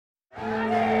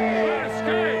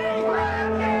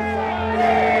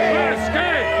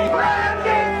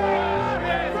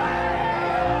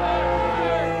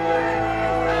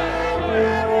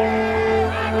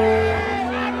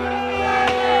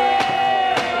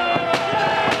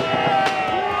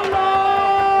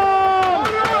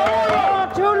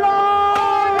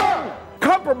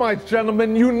compromise,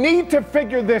 gentlemen. You need to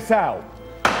figure this out.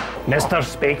 Mr.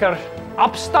 Speaker,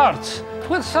 upstarts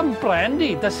with some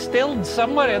brandy distilled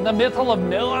somewhere in the middle of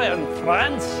nowhere in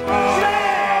France.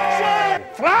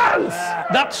 France!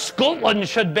 That Scotland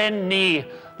should bend knee.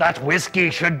 That whiskey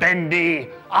should bend knee.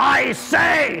 I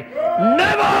say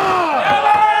never!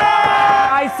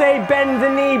 I say bend the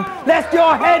knee, lest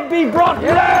your head be brought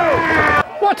low!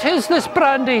 What is this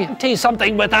brandy? Tis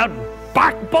something without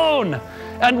backbone.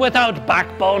 And without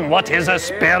backbone, what is a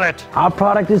spirit? Our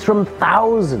product is from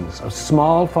thousands of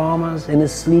small farmers in a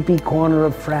sleepy corner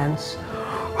of France,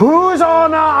 whose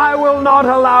honor I will not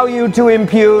allow you to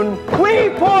impugn.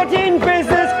 We put in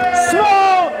business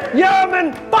small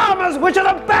yeoman farmers, which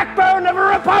are the backbone of a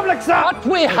republic, sir. What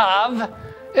we have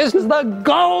is the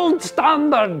gold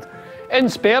standard in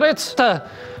spirits. To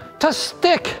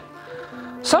stick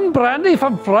some brandy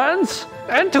from France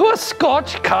into a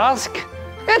Scotch cask,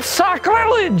 it's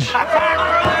sacrilege!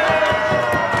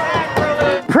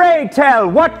 Pray tell,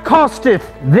 what costeth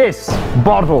this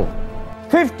bottle?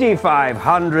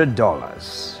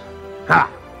 $5,500. Ha!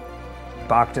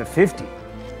 Bhakta 50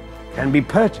 can be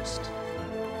purchased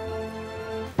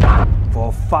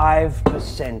for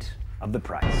 5% of the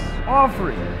price.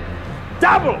 Offering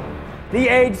double the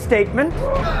age statement,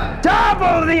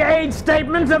 double the age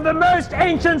statement of the most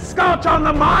ancient Scotch on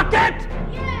the market!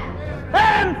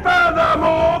 And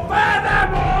furthermore,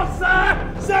 sir,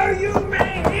 so you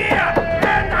may hear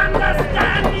and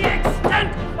understand the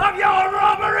extent of your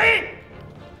robbery.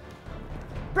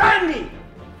 Brandy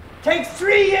takes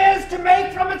 3 years to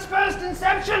make from its first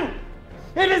inception.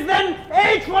 It is then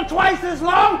aged for twice as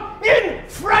long in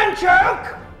French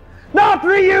oak, not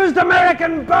reused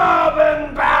American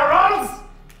bourbon barrels.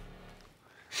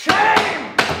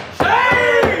 Shame!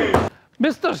 Shame!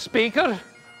 Mr. Speaker,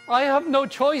 I have no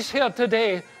choice here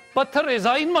today but to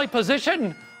resign my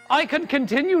position. I can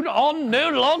continue on no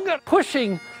longer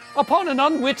pushing upon an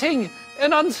unwitting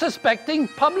and unsuspecting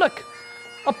public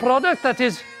a product that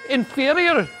is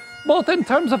inferior, both in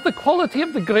terms of the quality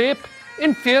of the grape,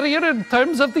 inferior in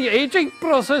terms of the aging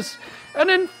process, and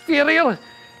inferior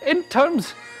in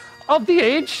terms of the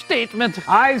age statement.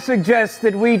 I suggest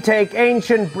that we take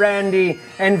ancient brandy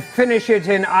and finish it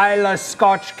in Islay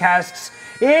Scotch casks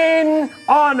in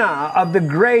honor of the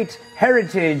great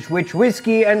heritage which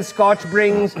whiskey and Scotch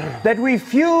brings, that we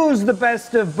fuse the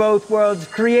best of both worlds,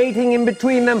 creating in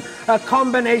between them a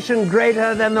combination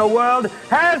greater than the world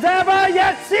has ever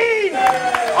yet seen!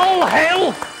 All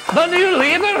hail the new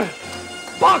leader,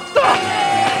 Bhakta!